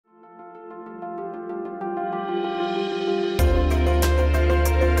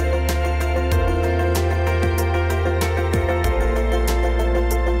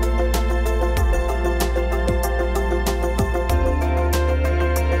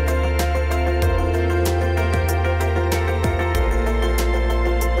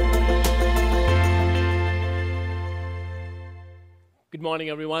morning,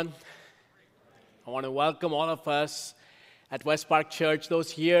 everyone. I want to welcome all of us at West Park Church,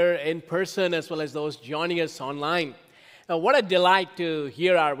 those here in person as well as those joining us online. Now, what a delight to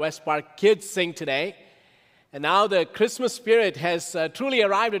hear our West Park kids sing today. And now the Christmas spirit has truly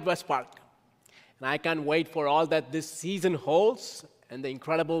arrived at West Park. And I can't wait for all that this season holds and the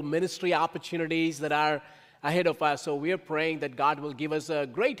incredible ministry opportunities that are ahead of us. So we are praying that God will give us a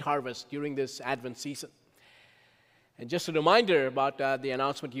great harvest during this Advent season. And just a reminder about the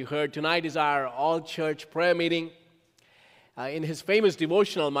announcement you heard, tonight is our all-church prayer meeting. In his famous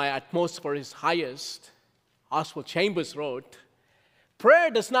devotional, My Utmost for His Highest, Oswald Chambers wrote, "Prayer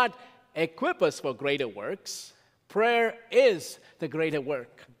does not equip us for greater works. Prayer is the greater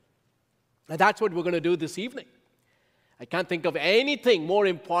work." And that's what we're going to do this evening. I can't think of anything more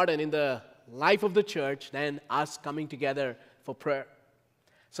important in the life of the church than us coming together for prayer.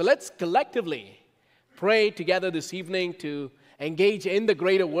 So let's collectively pray together this evening to engage in the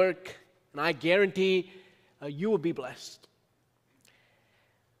greater work, and I guarantee you will be blessed.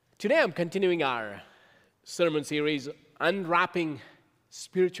 Today I'm continuing our sermon series, Unwrapping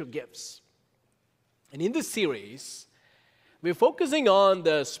Spiritual Gifts. And in this series, we're focusing on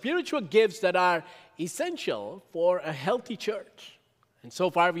the spiritual gifts that are essential for a healthy church. And so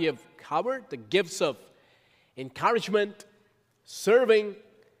far we have covered the gifts of encouragement, serving,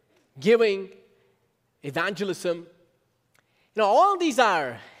 giving, evangelism. All these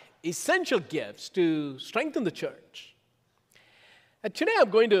are essential gifts to strengthen the church. And today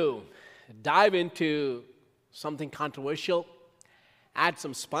I'm going to dive into something controversial, add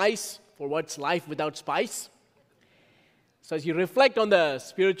some spice for what's life without spice. So as you reflect on the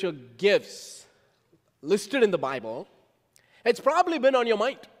spiritual gifts listed in the Bible, it's probably been on your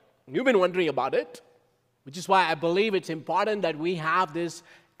mind. You've been wondering about it, which is why I believe it's important that we have this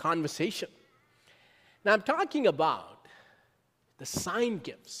conversation. Now, I'm talking about the sign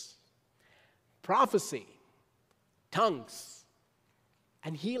gifts, prophecy, tongues,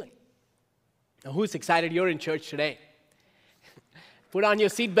 and healing. Now, who's excited you're in church today? Put on your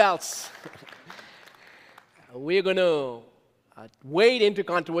seatbelts. We're going to wade into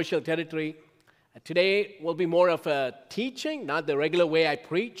controversial territory. Today will be more of a teaching, not the regular way I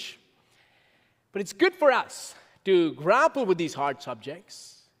preach. But it's good for us to grapple with these hard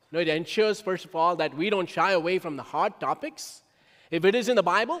subjects. It ensures, first of all, that we don't shy away from the hard topics. If it is in the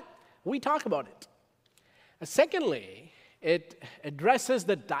Bible, we talk about it. Secondly, it addresses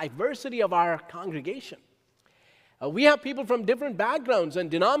the diversity of our congregation. We have people from different backgrounds and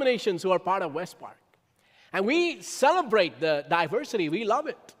denominations who are part of West Park. And we celebrate the diversity. We love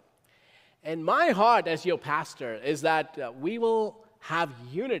it. And my heart as your pastor is that we will have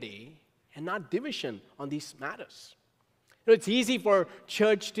unity and not division on these matters. It's easy for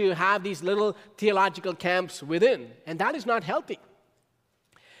church to have these little theological camps within, and that is not healthy.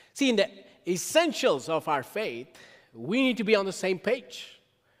 See, in the essentials of our faith, we need to be on the same page.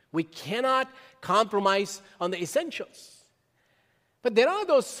 We cannot compromise on the essentials. But there are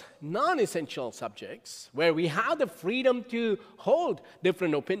those non-essential subjects where we have the freedom to hold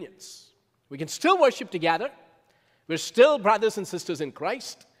different opinions. We can still worship together. We're still brothers and sisters in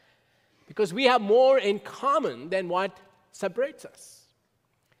Christ because we have more in common than what separates us.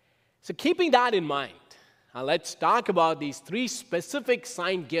 So keeping that in mind, let's talk about these three specific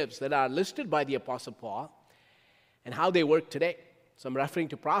sign gifts that are listed by the Apostle Paul and how they work today. So I'm referring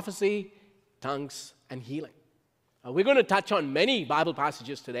to prophecy, tongues, and healing. We're going to touch on many Bible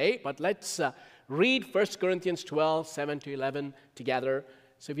passages today, but let's read 1 Corinthians 12, 7 to 11 together.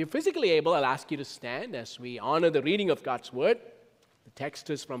 So if you're physically able, I'll ask you to stand as we honor the reading of God's Word. The text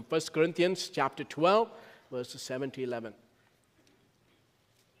is from 1 Corinthians chapter 12, verses 7 to 11.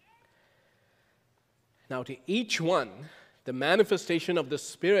 Now, to each one, the manifestation of the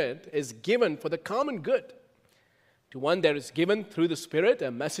Spirit is given for the common good. To one there is given through the Spirit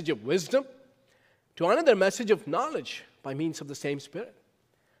a message of wisdom, to another a message of knowledge by means of the same Spirit,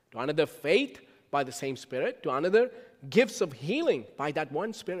 to another faith by the same Spirit, to another gifts of healing by that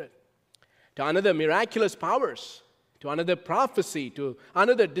one Spirit, to another miraculous powers, to another prophecy, to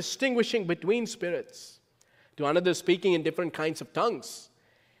another distinguishing between spirits, to another speaking in different kinds of tongues,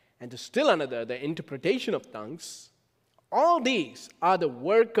 and to still another the interpretation of tongues. All these are the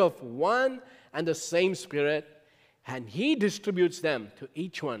work of one and the same Spirit, and He distributes them to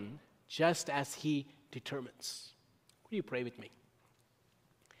each one just as He determines. Will you pray with me?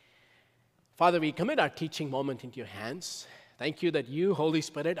 Father, we commit our teaching moment into your hands. Thank you that you, Holy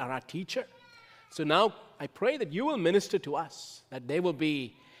Spirit, are our teacher. So now I pray that you will minister to us, that there will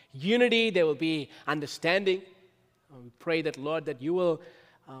be unity, there will be understanding. We pray that, Lord, that you will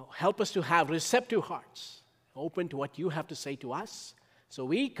help us to have receptive hearts, open to what you have to say to us, So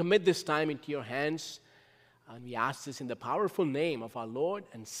we commit this time into your hands, and we ask this in the powerful name of our Lord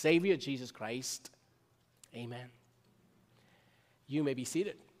and Savior, Jesus Christ. Amen. You may be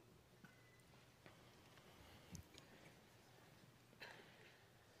seated.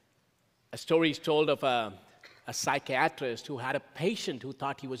 A story is told of a psychiatrist who had a patient who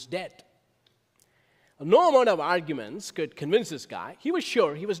thought he was dead. No amount of arguments could convince this guy. He was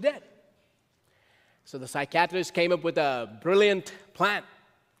sure he was dead. So the psychiatrist came up with a brilliant plan.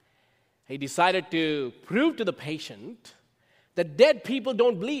 He decided to prove to the patient that dead people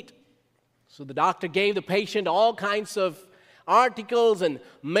don't bleed. So the doctor gave the patient all kinds of articles and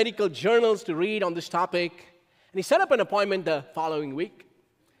medical journals to read on this topic, and he set up an appointment the following week.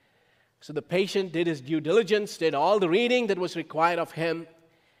 So the patient did his due diligence, did all the reading that was required of him,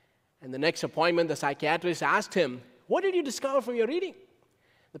 and the next appointment, the psychiatrist asked him, "What did you discover from your reading?"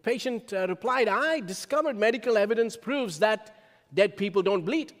 The patient replied, "I discovered medical evidence proves that dead people don't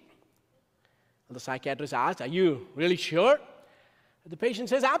bleed." The psychiatrist asked, "Are you really sure?" The patient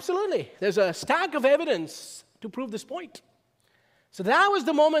says, "Absolutely. There's a stack of evidence to prove this point." So that was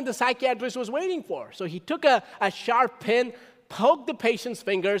the moment the psychiatrist was waiting for. So he took a sharp pin, poked the patient's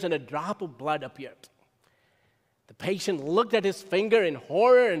fingers, and a drop of blood appeared. The patient looked at his finger in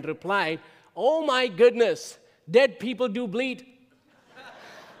horror and replied, "Oh my goodness, dead people do bleed."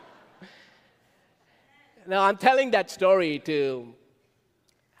 Now, I'm telling that story to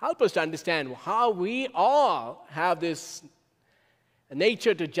help us to understand how we all have this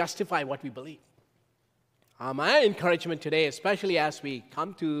nature to justify what we believe. My encouragement today, especially as we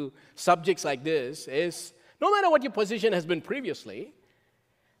come to subjects like this, is no matter what your position has been previously,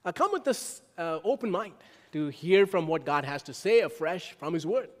 come with this open mind to hear from what God has to say afresh from His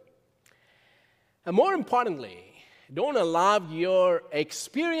Word. And more importantly, don't allow your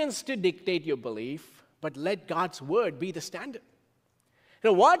experience to dictate your belief, but let God's Word be the standard.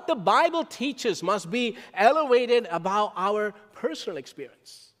 What the Bible teaches must be elevated above our personal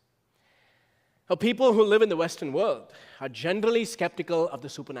experience. People who live in the Western world are generally skeptical of the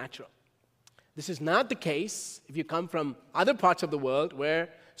supernatural. This is not the case if you come from other parts of the world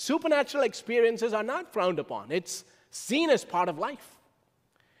where supernatural experiences are not frowned upon. It's seen as part of life.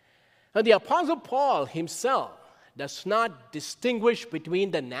 Now, the Apostle Paul himself does not distinguish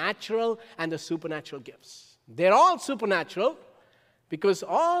between the natural and the supernatural gifts. They're all supernatural, because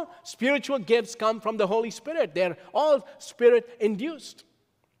all spiritual gifts come from the Holy Spirit. They're all Spirit-induced.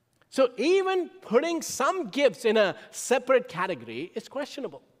 So even putting some gifts in a separate category is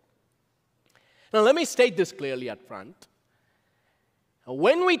questionable. Now let me state this clearly up front.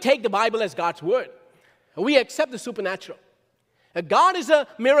 When we take the Bible as God's Word, we accept the supernatural. God is a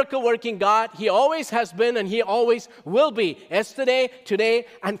miracle-working God. He always has been and He always will be, yesterday, today,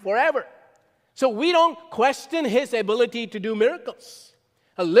 and forever. So we don't question His ability to do miracles.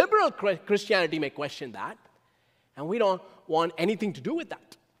 A liberal Christianity may question that, and we don't want anything to do with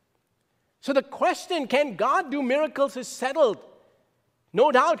that. So the question, can God do miracles, is settled.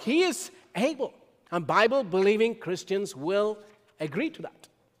 No doubt He is able, and Bible-believing Christians will agree to that.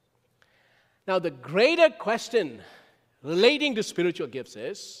 Now the greater question relating to spiritual gifts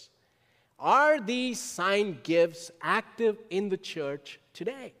is, are these sign gifts active in the church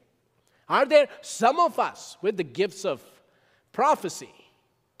today? Are there some of us with the gifts of prophecy,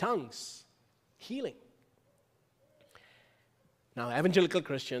 tongues, healing? Now, evangelical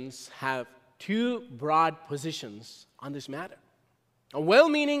Christians have two broad positions on this matter.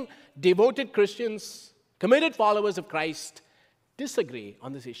 Well-meaning, devoted Christians, committed followers of Christ, disagree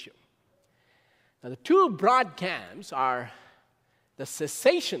on this issue. Now, the two broad camps are the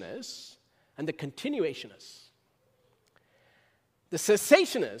cessationists and the continuationists. The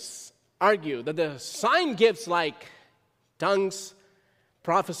cessationists argue that the sign gifts like tongues,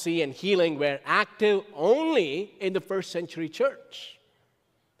 prophecy, and healing were active only in the first century church.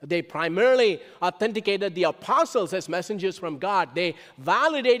 They primarily authenticated the apostles as messengers from God. They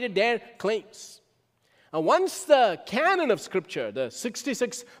validated their claims. And once the canon of Scripture, the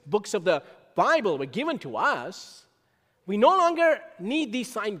 66 books of the Bible, were given to us, we no longer need these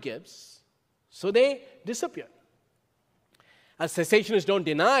sign gifts, so they disappear. As cessationists don't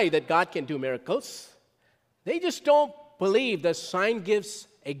deny that God can do miracles, they just don't believe that sign gifts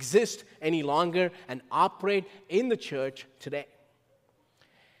exist any longer and operate in the church today.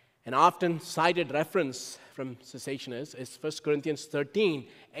 An often cited reference from cessationists is 1 Corinthians 13,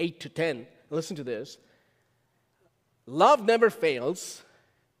 8-10. Listen to this. Love never fails,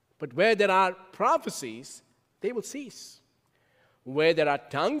 but where there are prophecies, they will cease. Where there are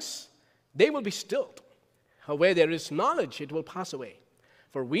tongues, they will be stilled. Where there is knowledge, it will pass away.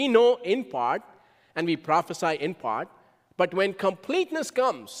 For we know in part, and we prophesy in part, But when completeness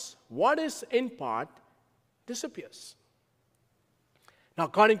comes, what is in part disappears. Now,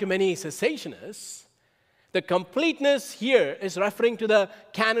 according to many cessationists, the completeness here is referring to the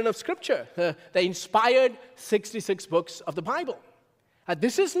canon of Scripture, the inspired 66 books of the Bible.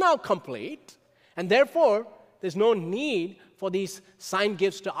 This is now complete, and therefore, there's no need for these sign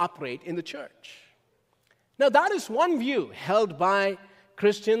gifts to operate in the church. Now, that is one view held by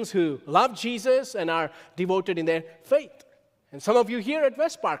Christians who love Jesus and are devoted in their faith. And some of you here at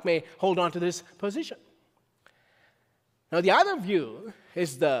West Park may hold on to this position. Now, the other view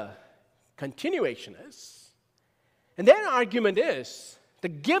is the continuationists. And their argument is the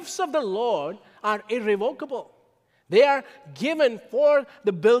gifts of the Lord are irrevocable. They are given for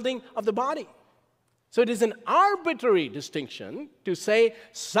the building of the body. So it is an arbitrary distinction to say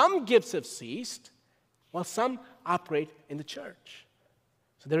some gifts have ceased while some operate in the church.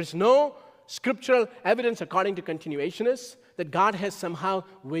 So there is no scriptural evidence, according to continuationists, that God has somehow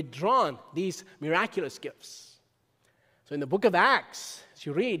withdrawn these miraculous gifts. So in the book of Acts, as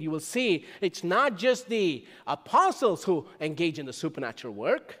you read, you will see it's not just the apostles who engage in the supernatural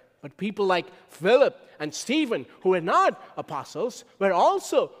work, but people like Philip and Stephen, who were not apostles, were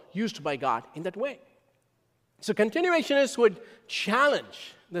also used by God in that way. So continuationists would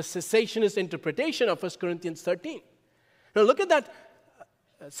challenge the cessationist interpretation of 1 Corinthians 13. Now look at that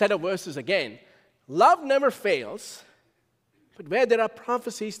set of verses again. Love never fails, but where there are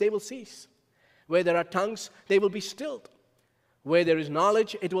prophecies, they will cease. Where there are tongues, they will be stilled. Where there is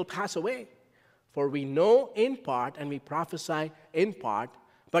knowledge, it will pass away. For we know in part and we prophesy in part,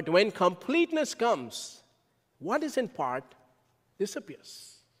 but when completeness comes, what is in part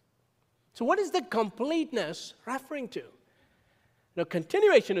disappears. So what is the completeness referring to? Now,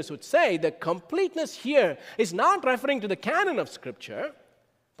 continuationists would say the completeness here is not referring to the canon of Scripture,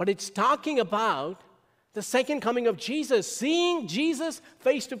 but it's talking about the second coming of Jesus, seeing Jesus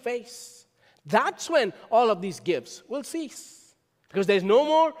face to face. That's when all of these gifts will cease. Because there's no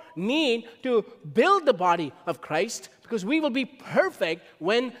more need to build the body of Christ, because we will be perfect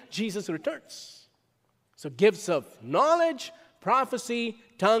when Jesus returns. So gifts of knowledge, prophecy,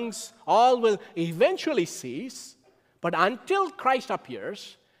 tongues, all will eventually cease. But until Christ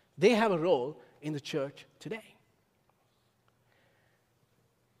appears, they have a role in the church today.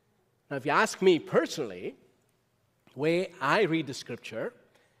 Now, if you ask me personally, the way I read the Scripture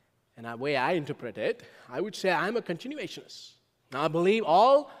and the way I interpret it, I would say I'm a continuationist. Now, I believe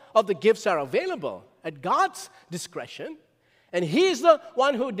all of the gifts are available at God's discretion, and He is the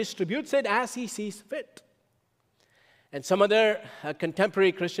one who distributes it as He sees fit. And some other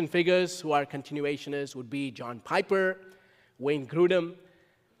contemporary Christian figures who are continuationists would be John Piper, Wayne Grudem,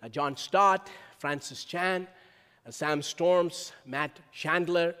 John Stott, Francis Chan, Sam Storms, Matt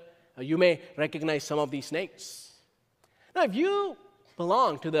Chandler. You may recognize some of these names. Now, if you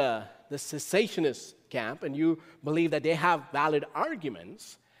belong to the cessationist camp and you believe that they have valid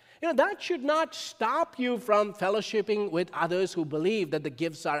arguments, that should not stop you from fellowshipping with others who believe that the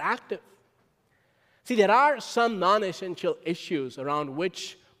gifts are active. See, there are some non-essential issues around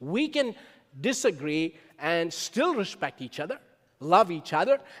which we can disagree and still respect each other, love each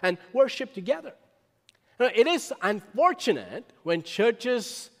other, and worship together. Now, it is unfortunate when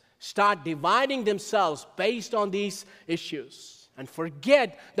churches start dividing themselves based on these issues and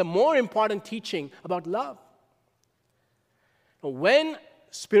forget the more important teaching about love. When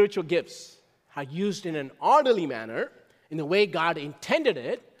spiritual gifts are used in an orderly manner, in the way God intended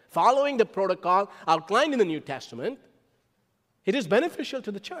it, following the protocol outlined in the New Testament, it is beneficial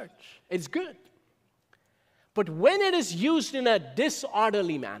to the church. It's good. But when it is used in a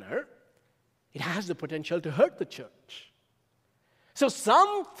disorderly manner, it has the potential to hurt the church. So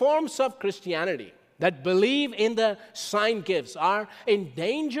some forms of Christianity that believe in the sign gifts are in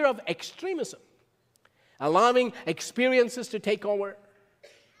danger of extremism, allowing experiences to take over,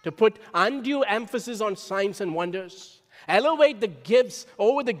 to put undue emphasis on signs and wonders, elevate the gifts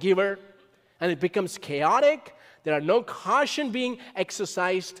over the giver, and it becomes chaotic. There are no caution being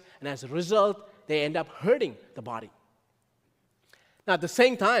exercised, and as a result, they end up hurting the body. Now, at the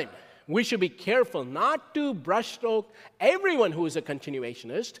same time, we should be careful not to brushstroke everyone who is a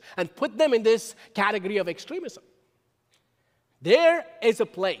continuationist and put them in this category of extremism. There is a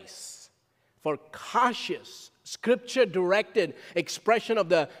place for cautious, scripture-directed expression of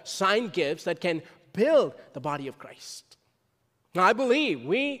the sign gifts that can build the body of Christ. Now, I believe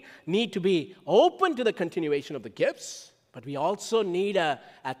we need to be open to the continuation of the gifts, but we also need a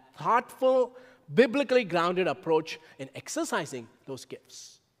thoughtful, biblically grounded approach in exercising those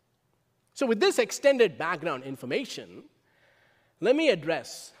gifts. So with this extended background information, let me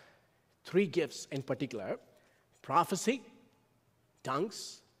address three gifts in particular: prophecy,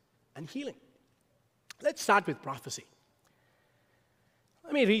 tongues, and healing. Let's start with prophecy.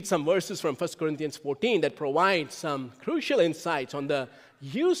 Let me read some verses from 1 Corinthians 14 that provide some crucial insights on the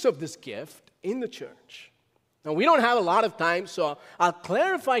use of this gift in the church. Now, we don't have a lot of time, so I'll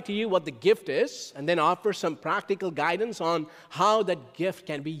clarify to you what the gift is and then offer some practical guidance on how that gift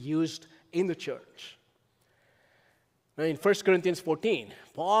can be used in the church. Now, in 1 Corinthians 14,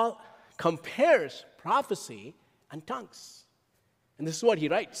 Paul compares prophecy and tongues. And this is what he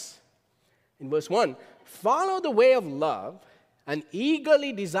writes. In verse 1, follow the way of love and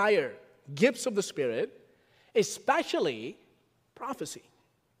eagerly desire gifts of the Spirit, especially prophecy.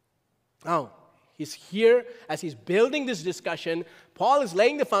 Now, he's here as he's building this discussion. Paul is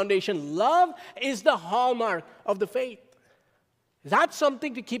laying the foundation. Love is the hallmark of the faith. That's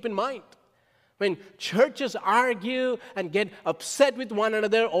something to keep in mind. When churches argue and get upset with one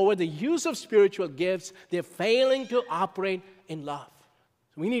another over the use of spiritual gifts, they're failing to operate in love.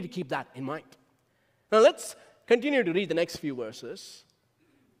 So we need to keep that in mind. Now let's continue to read the next few verses,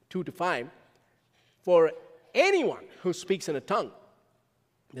 2 to 5. For anyone who speaks in a tongue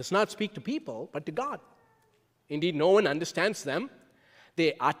does not speak to people, but to God. Indeed, no one understands them.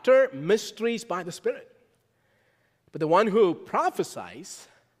 They utter mysteries by the Spirit. But the one who prophesies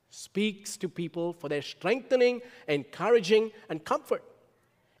speaks to people for their strengthening, encouraging, and comfort.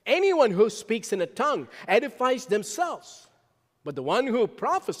 Anyone who speaks in a tongue edifies themselves, but the one who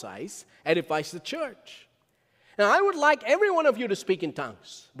prophesies edifies the church. Now, I would like every one of you to speak in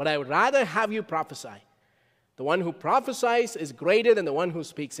tongues, but I would rather have you prophesy. The one who prophesies is greater than the one who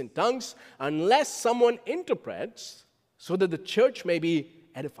speaks in tongues, unless someone interprets, so that the church may be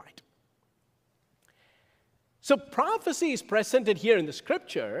edified. So prophecy is presented here in the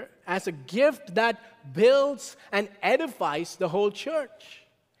scripture as a gift that builds and edifies the whole church.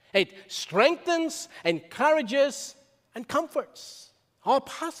 It strengthens, encourages, and comforts. All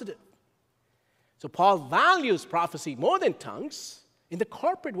positive. So Paul values prophecy more than tongues in the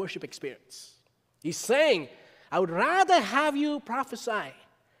corporate worship experience. He's saying, I would rather have you prophesy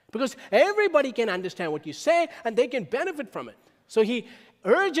because everybody can understand what you say and they can benefit from it. So he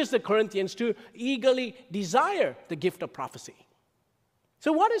urges the Corinthians to eagerly desire the gift of prophecy.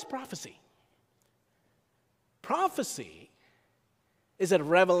 So what is prophecy? Prophecy is a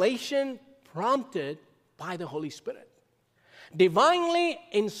revelation prompted by the Holy Spirit. Divinely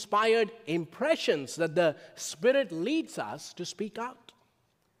inspired impressions that the Spirit leads us to speak out.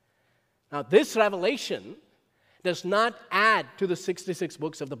 Now, this revelation does not add to the 66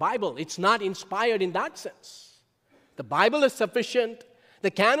 books of the Bible. It's not inspired in that sense. The Bible is sufficient.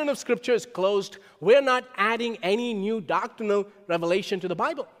 The canon of Scripture is closed. We're not adding any new doctrinal revelation to the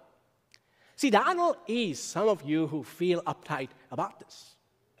Bible. See, that'll ease some of you who feel uptight about this.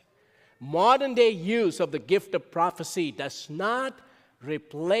 Modern day use of the gift of prophecy does not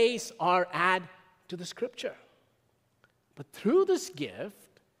replace or add to the Scripture. But through this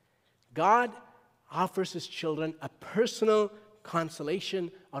gift, God offers His children a personal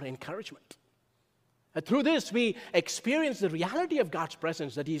consolation or encouragement. And through this, we experience the reality of God's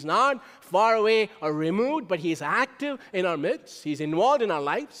presence, that He's not far away or removed, but He is active in our midst. He's involved in our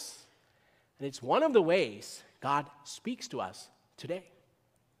lives. And it's one of the ways God speaks to us today.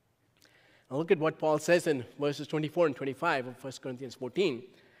 Now look at what Paul says in verses 24 and 25 of 1 Corinthians 14.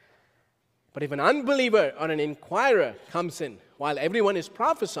 But if an unbeliever or an inquirer comes in while everyone is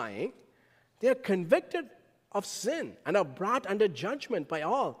prophesying, they are convicted of sin and are brought under judgment by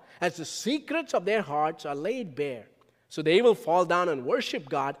all, as the secrets of their hearts are laid bare. So they will fall down and worship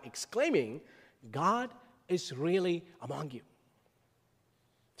God, exclaiming, God is really among you.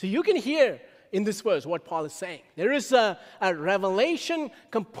 So you can hear in this verse what Paul is saying. There is a revelation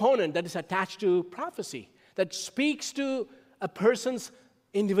component that is attached to prophecy that speaks to a person's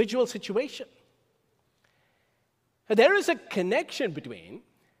individual situation. And there is a connection between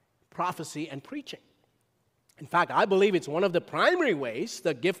prophecy and preaching. In fact, I believe it's one of the primary ways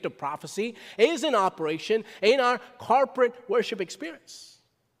the gift of prophecy is in operation in our corporate worship experience.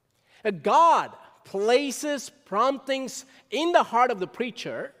 God places promptings in the heart of the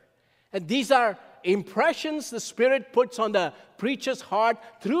preacher, and these are impressions the Spirit puts on the preacher's heart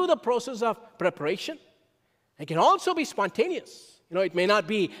through the process of preparation. It can also be spontaneous. It may not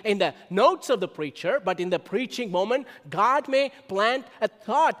be in the notes of the preacher, but in the preaching moment, God may plant a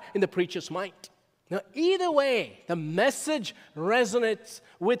thought in the preacher's mind. Now, either way, the message resonates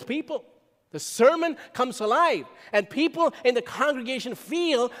with people. The sermon comes alive, and people in the congregation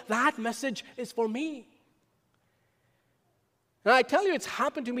feel that message is for me. Now, I tell you, it's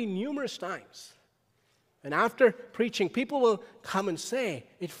happened to me numerous times. And after preaching, people will come and say,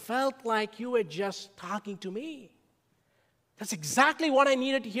 it felt like you were just talking to me. That's exactly what I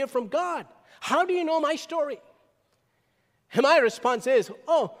needed to hear from God. How do you know my story? And my response is,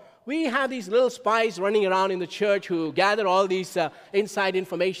 we have these little spies running around in the church who gather all these inside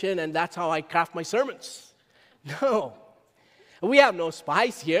information, and that's how I craft my sermons. No, we have no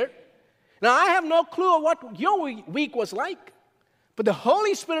spies here. Now, I have no clue of what your week was like, but the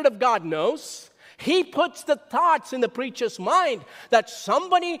Holy Spirit of God knows. He puts the thoughts in the preacher's mind that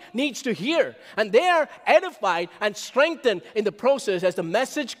somebody needs to hear, and they are edified and strengthened in the process as the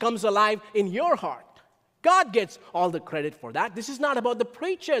message comes alive in your heart. God gets all the credit for that. This is not about the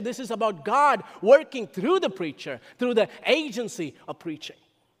preacher. This is about God working through the preacher, through the agency of preaching.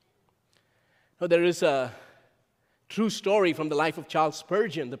 Now, there is a true story from the life of Charles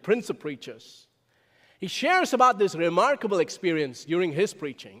Spurgeon, the Prince of Preachers. He shares about this remarkable experience during his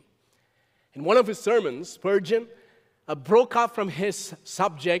preaching. In one of his sermons, Spurgeon broke off from his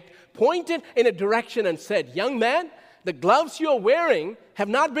subject, pointed in a direction and said, "Young man, the gloves you are wearing have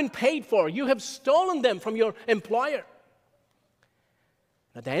not been paid for. You have stolen them from your employer."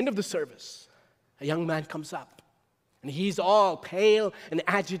 At the end of the service, a young man comes up, and he's all pale and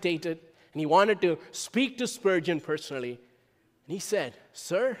agitated, and he wanted to speak to Spurgeon personally. And he said,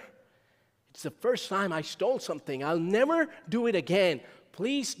 "Sir, it's the first time I stole something. I'll never do it again.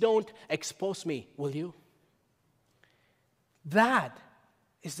 Please don't expose me, will you?" That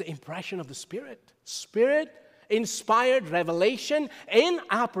is the impression of the Spirit. Spirit-inspired revelation in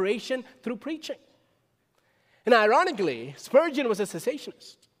operation through preaching. And ironically, Spurgeon was a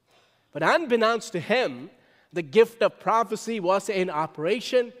cessationist. But unbeknownst to him, the gift of prophecy was in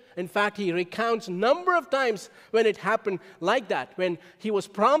operation. In fact, he recounts a number of times when it happened like that, when he was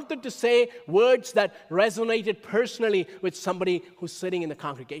prompted to say words that resonated personally with somebody who's sitting in the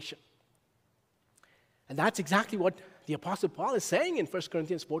congregation. And that's exactly what the Apostle Paul is saying in 1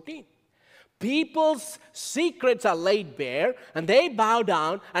 Corinthians 14. People's secrets are laid bare, and they bow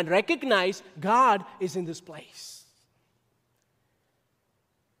down and recognize God is in this place.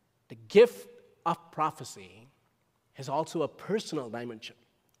 The gift of prophecy has also a personal dimension.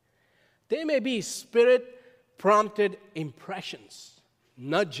 There may be Spirit-prompted impressions,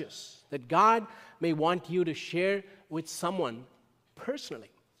 nudges that God may want you to share with someone personally.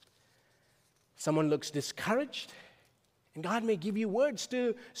 Someone looks discouraged, and God may give you words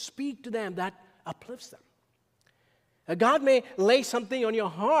to speak to them that uplifts them. God may lay something on your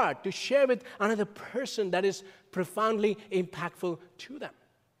heart to share with another person that is profoundly impactful to them.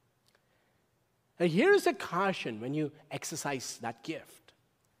 Now, here's a caution when you exercise that gift.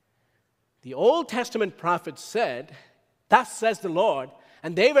 The Old Testament prophets said, "Thus says the Lord,"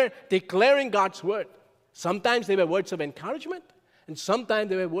 and they were declaring God's word. Sometimes they were words of encouragement, and sometimes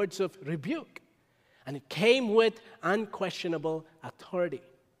they were words of rebuke. And it came with unquestionable authority.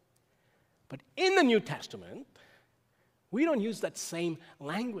 But in the New Testament, we don't use that same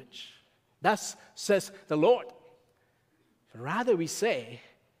language. "Thus says the Lord." But rather we say,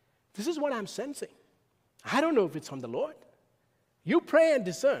 "This is what I'm sensing. I don't know if it's from the Lord." You pray and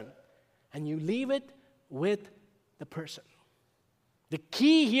discern, and you leave it with the person. The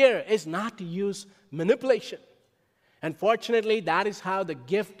key here is not to use manipulation. Unfortunately, that is how the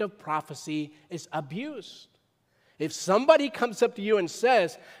gift of prophecy is abused. If somebody comes up to you and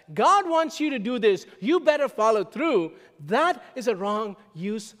says, "God wants you to do this, you better follow through," that is a wrong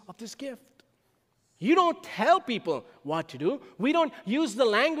use of this gift. You don't tell people what to do. We don't use the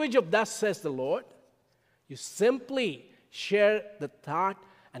language of "Thus says the Lord." You simply share the thought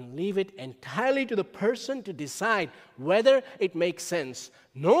and leave it entirely to the person to decide whether it makes sense,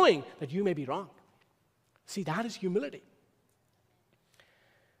 knowing that you may be wrong. See, that is humility.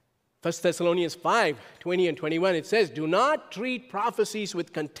 1 Thessalonians 5:20 and 21, it says, "Do not treat prophecies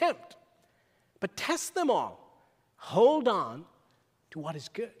with contempt, but test them all. Hold on to what is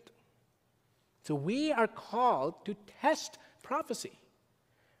good." So we are called to test prophecy.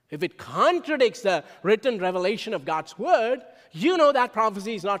 If it contradicts the written revelation of God's word, you know that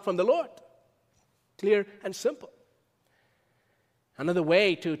prophecy is not from the Lord. Clear and simple. Another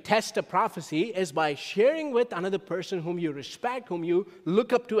way to test a prophecy is by sharing with another person whom you respect, whom you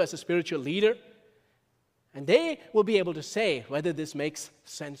look up to as a spiritual leader, and they will be able to say whether this makes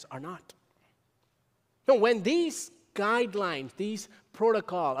sense or not. Now, when these guidelines, these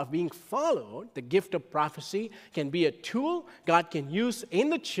protocol are being followed, the gift of prophecy can be a tool God can use in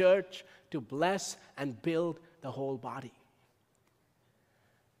the church to bless and build the whole body.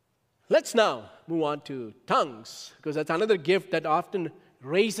 Let's now move on to tongues, because that's another gift that often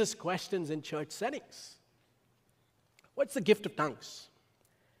raises questions in church settings. What's the gift of tongues?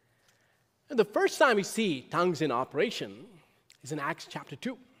 And the first time we see tongues in operation is in Acts chapter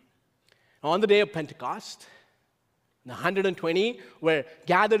 2. On the day of Pentecost, The 120 were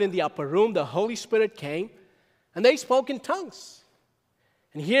gathered in the upper room. The Holy Spirit came, and they spoke in tongues.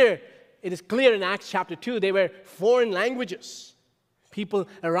 And here, it is clear in Acts chapter 2, they were foreign languages. People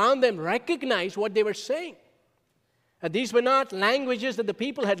around them recognized what they were saying. And these were not languages that the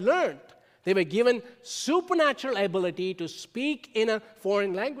people had learned. They were given supernatural ability to speak in a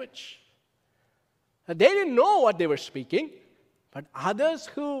foreign language. They didn't know what they were speaking, but others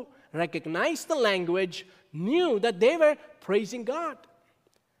who recognized the language knew that they were praising God.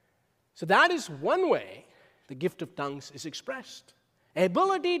 So that is one way the gift of tongues is expressed.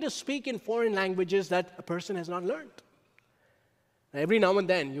 Ability to speak in foreign languages that a person has not learned. Every now and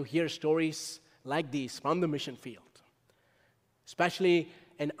then you hear stories like these from the mission field, especially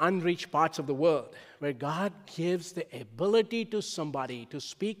in unreached parts of the world, where God gives the ability to somebody to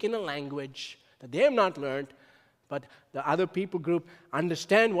speak in a language that they have not learned, but the other people group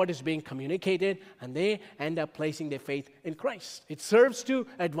understand what is being communicated, and they end up placing their faith in Christ. It serves to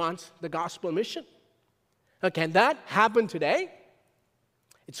advance the gospel mission. Now, can that happen today?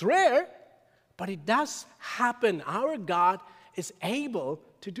 It's rare, but it does happen. Our God is able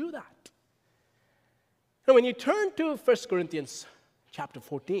to do that. Now, when you turn to 1 Corinthians chapter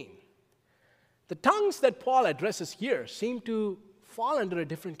 14, the tongues that Paul addresses here seem to fall under a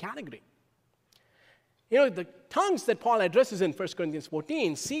different category. The tongues that Paul addresses in 1 Corinthians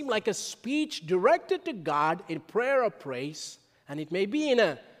 14 seem like a speech directed to God in prayer or praise, and it may be in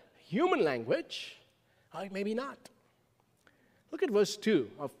a human language, or it may be not. Look at verse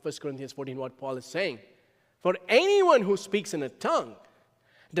 2 of 1 Corinthians 14, what Paul is saying. For anyone who speaks in a tongue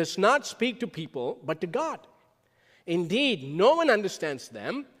does not speak to people, but to God. Indeed, no one understands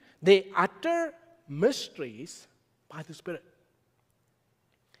them. They utter mysteries by the Spirit.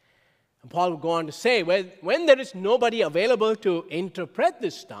 And Paul will go on to say, when there is nobody available to interpret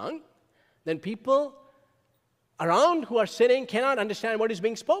this tongue, then people around who are sitting cannot understand what is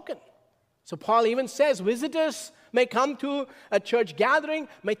being spoken. So Paul even says, visitors may come to a church gathering,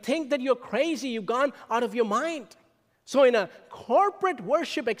 may think that you're crazy, you've gone out of your mind. So in a corporate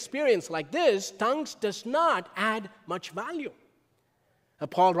worship experience like this, tongues does not add much value.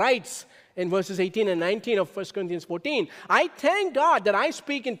 Paul writes in verses 18 and 19 of 1 Corinthians 14, I thank God that I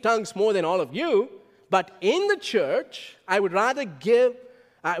speak in tongues more than all of you, but in the church I would rather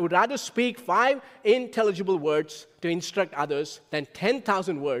speak 5 intelligible words to instruct others than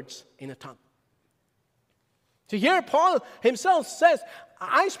 10,000 words in a tongue. So here Paul himself says,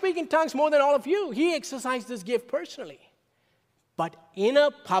 I speak in tongues more than all of you. He exercised this gift personally. But in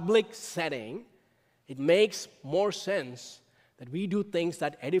a public setting, it makes more sense that we do things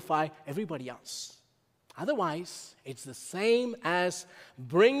that edify everybody else. Otherwise, it's the same as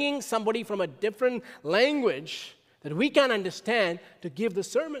bringing somebody from a different language that we can understand to give the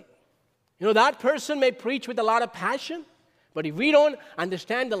sermon. That person may preach with a lot of passion, but if we don't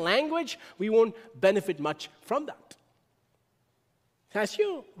understand the language, we won't benefit much from that. As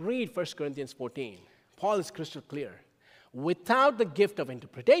you read 1 Corinthians 14, Paul is crystal clear. Without the gift of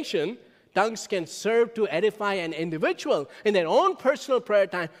interpretation, tongues can serve to edify an individual in their own personal prayer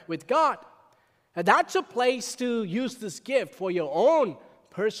time with God. And that's a place to use this gift for your own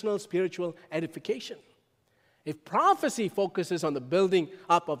personal spiritual edification. If prophecy focuses on the building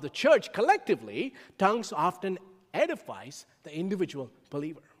up of the church collectively, tongues often edifies the individual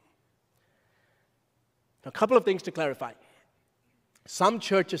believer. A couple of things to clarify. Some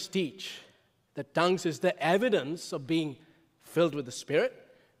churches teach that tongues is the evidence of being filled with the Spirit,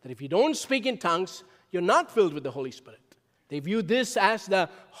 that if you don't speak in tongues, you're not filled with the Holy Spirit. They view this as the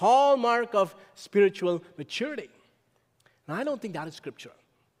hallmark of spiritual maturity. And I don't think that is scriptural.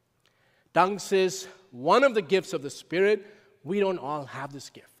 Tongues is one of the gifts of the Spirit. We don't all have this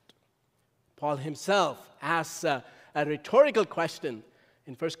gift. Paul himself asks a rhetorical question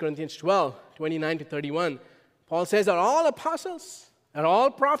in 1 Corinthians 12, 29 to 31. Paul says, are all apostles? Are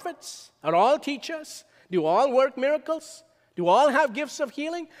all prophets? Are all teachers? Do all work miracles? Do all have gifts of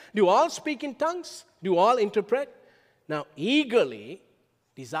healing? Do all speak in tongues? Do all interpret? Now eagerly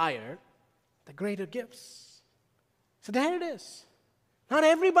desire the greater gifts. So there it is. Not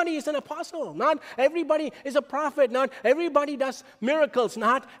everybody is an apostle. Not everybody is a prophet. Not everybody does miracles.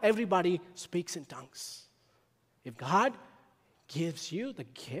 Not everybody speaks in tongues. If God gives you the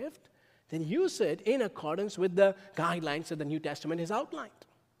gift, then use it in accordance with the guidelines that the New Testament has outlined.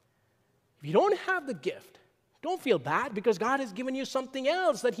 If you don't have the gift, don't feel bad, because God has given you something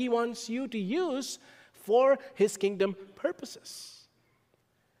else that He wants you to use for His kingdom purposes.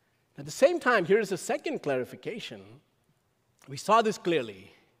 At the same time, here is a second clarification. We saw this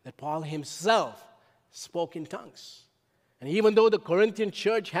clearly, that Paul himself spoke in tongues. And even though the Corinthian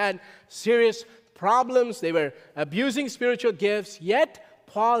church had serious problems. They were abusing spiritual gifts. Yet,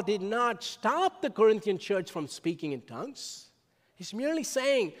 Paul did not stop the Corinthian church from speaking in tongues. He's merely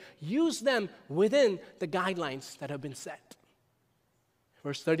saying, use them within the guidelines that have been set.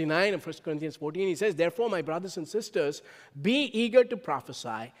 Verse 39 of 1 Corinthians 14, he says, therefore, my brothers and sisters, be eager to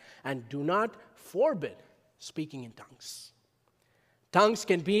prophesy and do not forbid speaking in tongues. Tongues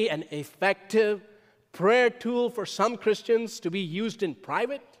can be an effective prayer tool for some Christians to be used in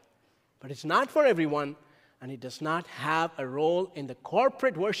private, but it's not for everyone, and it does not have a role in the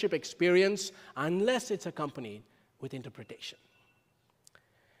corporate worship experience unless it's accompanied with interpretation.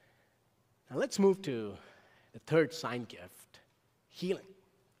 Now let's move to the third sign gift, healing.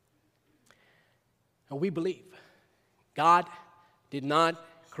 Now we believe God did not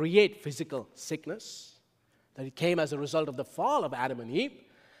create physical sickness, that it came as a result of the fall of Adam and Eve.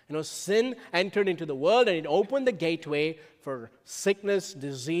 Sin entered into the world and it opened the gateway for sickness,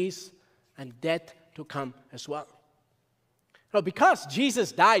 disease, and death to come as well. Now, because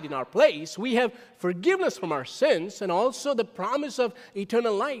Jesus died in our place, we have forgiveness from our sins and also the promise of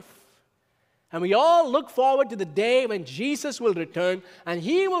eternal life. And we all look forward to the day when Jesus will return and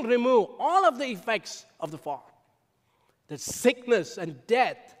he will remove all of the effects of the fall. That sickness and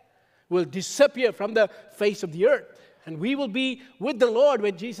death will disappear from the face of the earth. And we will be with the Lord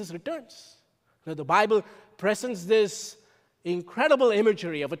when Jesus returns. Now, the Bible presents this incredible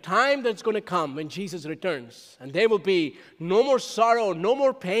imagery of a time that's going to come when Jesus returns. And there will be no more sorrow, no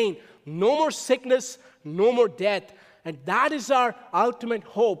more pain, no more sickness, no more death. And that is our ultimate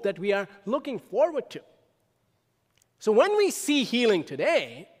hope that we are looking forward to. So when we see healing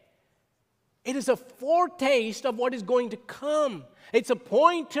today, it is a foretaste of what is going to come. It's a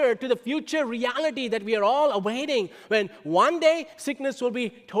pointer to the future reality that we are all awaiting when one day sickness will be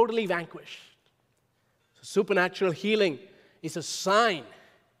totally vanquished. So supernatural healing is a sign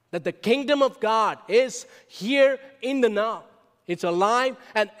that the kingdom of God is here in the now. It's alive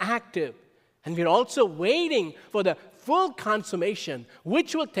and active. And we're also waiting for the full consummation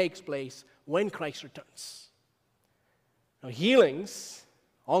which will take place when Christ returns. Now, healings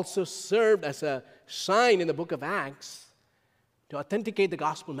also served as a sign in the book of Acts to authenticate the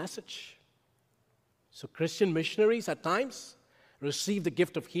gospel message. So Christian missionaries at times receive the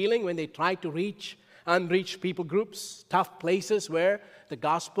gift of healing when they try to reach unreached people groups, tough places where the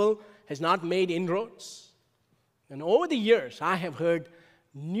gospel has not made inroads. And over the years, I have heard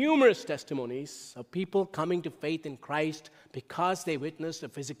numerous testimonies of people coming to faith in Christ because they witnessed a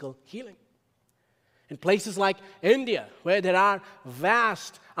physical healing. In places like India, where there are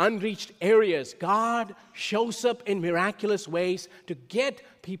vast, unreached areas, God shows up in miraculous ways to get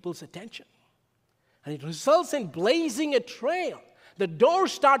people's attention. And it results in blazing a trail. The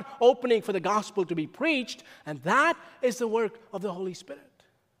doors start opening for the gospel to be preached, and that is the work of the Holy Spirit.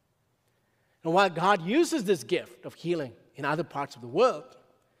 And while God uses this gift of healing in other parts of the world,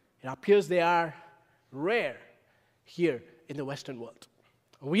 it appears they are rare here in the Western world.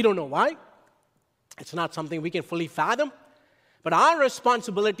 We don't know why. It's not something we can fully fathom. But our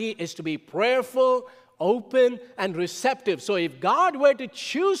responsibility is to be prayerful, open, and receptive. So if God were to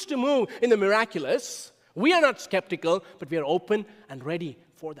choose to move in the miraculous, we are not skeptical, but we are open and ready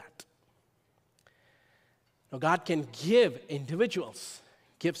for that. Now, God can give individuals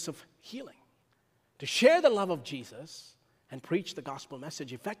gifts of healing to share the love of Jesus and preach the gospel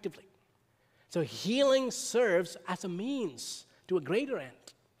message effectively. So healing serves as a means to a greater end.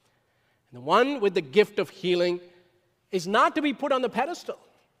 And the one with the gift of healing is not to be put on the pedestal.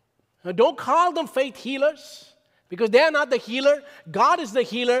 Now, don't call them faith healers, because they are not the healer. God is the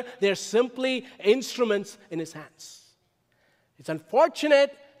healer. They're simply instruments in his hands. It's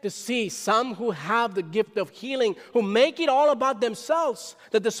unfortunate to see some who have the gift of healing, who make it all about themselves,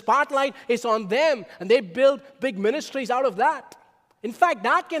 that the spotlight is on them, and they build big ministries out of that. In fact,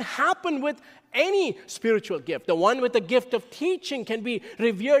 that can happen with any spiritual gift. The one with the gift of teaching can be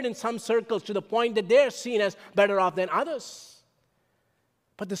revered in some circles to the point that they're seen as better off than others.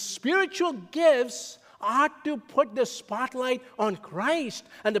 But the spiritual gifts ought to put the spotlight on Christ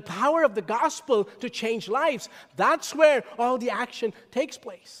and the power of the gospel to change lives. That's where all the action takes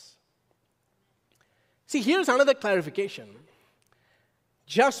place. See, here's another clarification.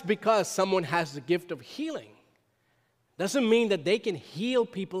 Just because someone has the gift of healing doesn't mean that they can heal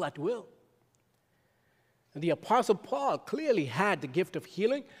people at will. And the Apostle Paul clearly had the gift of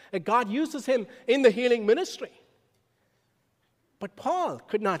healing, and God uses him in the healing ministry. But Paul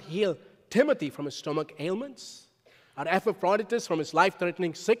could not heal Timothy from his stomach ailments, or Epaphroditus from his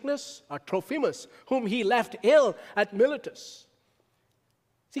life-threatening sickness, or Trophimus, whom he left ill at Miletus.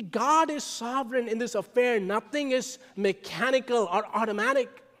 See, God is sovereign in this affair. Nothing is mechanical or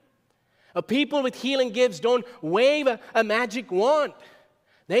automatic. People with healing gifts don't wave a magic wand.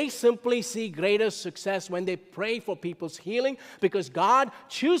 They simply see greater success when they pray for people's healing because God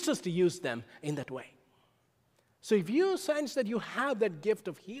chooses to use them in that way. So if you sense that you have that gift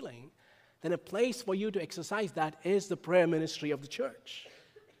of healing, then a place for you to exercise that is the prayer ministry of the church.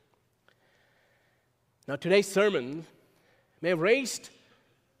 Now, today's sermon may have raised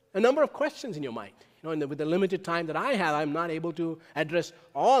a number of questions in your mind. With the limited time that I have, I'm not able to address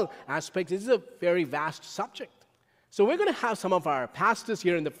all aspects. This is a very vast subject. So we're going to have some of our pastors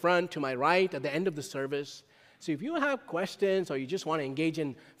here in the front to my right at the end of the service. So if you have questions or you just want to engage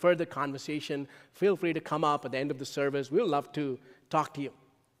in further conversation, feel free to come up at the end of the service. We'd love to talk to you.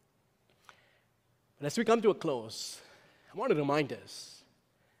 But as we come to a close, I want to remind us,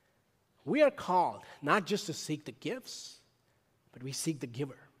 we are called not just to seek the gifts, but we seek the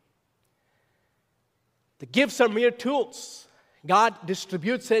giver. The gifts are mere tools. God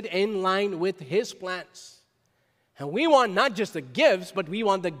distributes it in line with His plans. And we want not just the gifts, but we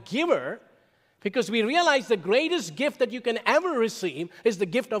want the giver, because we realize the greatest gift that you can ever receive is the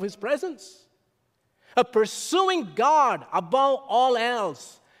gift of His presence. Pursuing God above all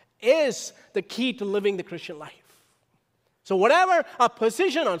else is the key to living the Christian life. So whatever our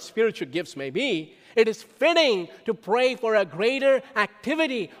position on spiritual gifts may be, it is fitting to pray for a greater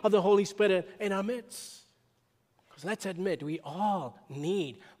activity of the Holy Spirit in our midst. Because let's admit, we all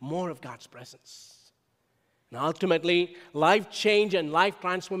need more of God's presence. And ultimately, life change and life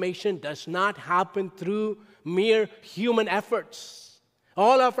transformation does not happen through mere human efforts.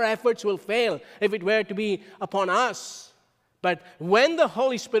 All of our efforts will fail if it were to be upon us. But when the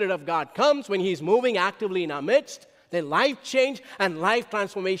Holy Spirit of God comes, when He's moving actively in our midst, then life change and life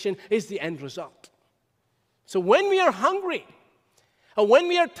transformation is the end result. So when we are hungry, or when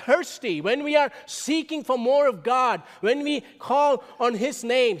we are thirsty, when we are seeking for more of God, when we call on His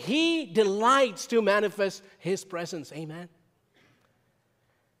name, He delights to manifest His presence. Amen.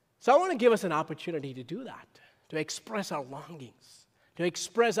 So I want to give us an opportunity to do that, to express our longings, to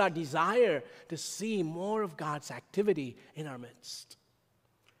express our desire to see more of God's activity in our midst.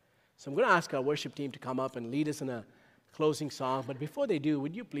 So I'm going to ask our worship team to come up and lead us in a closing song. But before they do,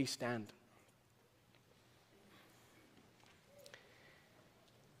 would you please stand?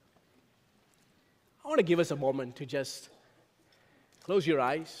 I want to give us a moment to just close your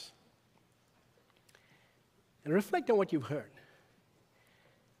eyes and reflect on what you've heard.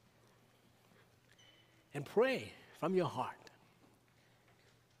 And pray from your heart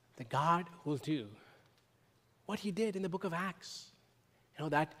that God will do what He did in the book of Acts.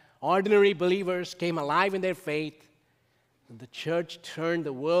 That ordinary believers came alive in their faith, and the church turned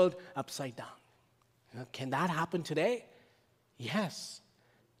the world upside down. Can that happen today? Yes.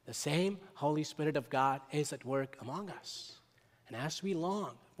 The same Holy Spirit of God is at work among us. And as we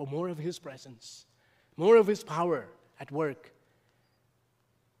long for more of His presence, more of His power at work,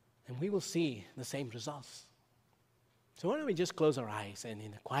 then we will see the same results. So why don't we just close our eyes and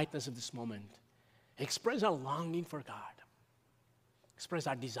in the quietness of this moment, express our longing for God. Express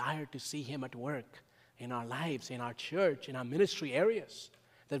our desire to see Him at work in our lives, in our church, in our ministry areas,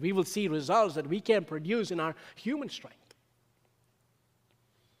 that we will see results that we can produce in our human strength.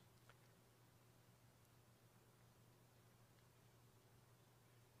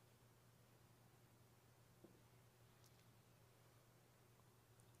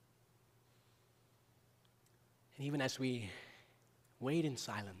 And even as we wait in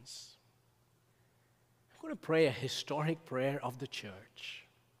silence, I'm going to pray a historic prayer of the church.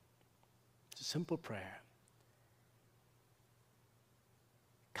 It's a simple prayer.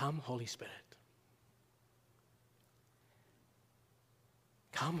 Come, Holy Spirit.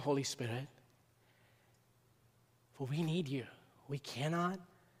 Come, Holy Spirit, for we need you. We cannot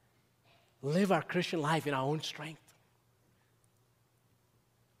live our Christian life in our own strength.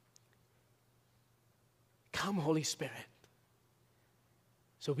 Come, Holy Spirit,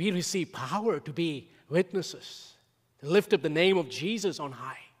 so we receive power to be witnesses, to lift up the name of Jesus on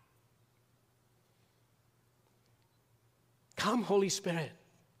high. Come, Holy Spirit,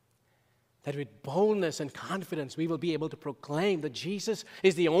 that with boldness and confidence we will be able to proclaim that Jesus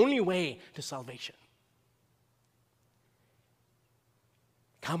is the only way to salvation.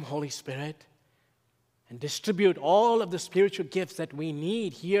 Come, Holy Spirit, and distribute all of the spiritual gifts that we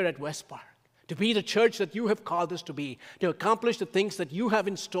need here at West Park to be the church that you have called us to be, to accomplish the things that you have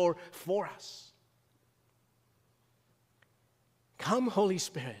in store for us. Come, Holy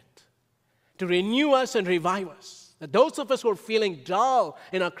Spirit, to renew us and revive us, that those of us who are feeling dull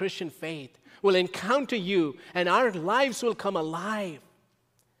in our Christian faith will encounter you and our lives will come alive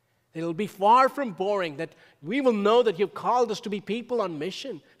It'll be far from boring, that we will know that you've called us to be people on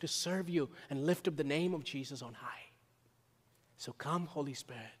mission to serve you and lift up the name of Jesus on high. So come, Holy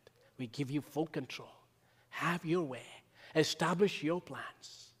Spirit, we give you full control. Have your way. Establish your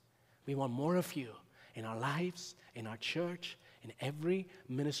plans. We want more of you in our lives, in our church, in every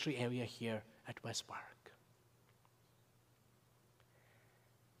ministry area here at West Park.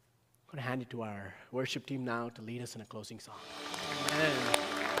 I'm going to hand it to our worship team now to lead us in a closing song. Amen.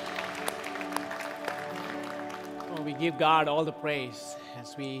 Oh, we give God all the praise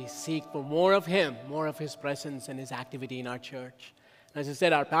as we seek for more of Him, more of His presence and His activity in our church. As I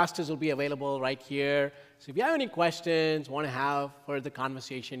said, our pastors will be available right here. So if you have any questions, want to have further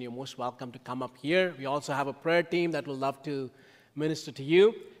conversation, you're most welcome to come up here. We also have a prayer team that will love to minister to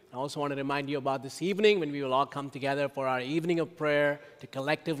you. I also want to remind you about this evening when we will all come together for our evening of prayer to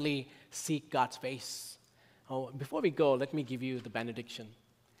collectively seek God's face. Oh, before we go, let me give you the benediction.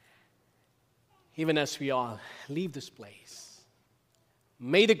 Even as we all leave this place,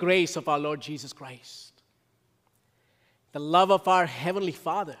 may the grace of our Lord Jesus Christ, the love of our Heavenly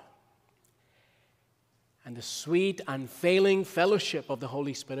Father, and the sweet, unfailing fellowship of the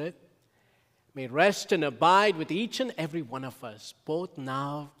Holy Spirit may rest and abide with each and every one of us, both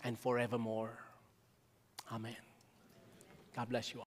now and forevermore. Amen. God bless you all.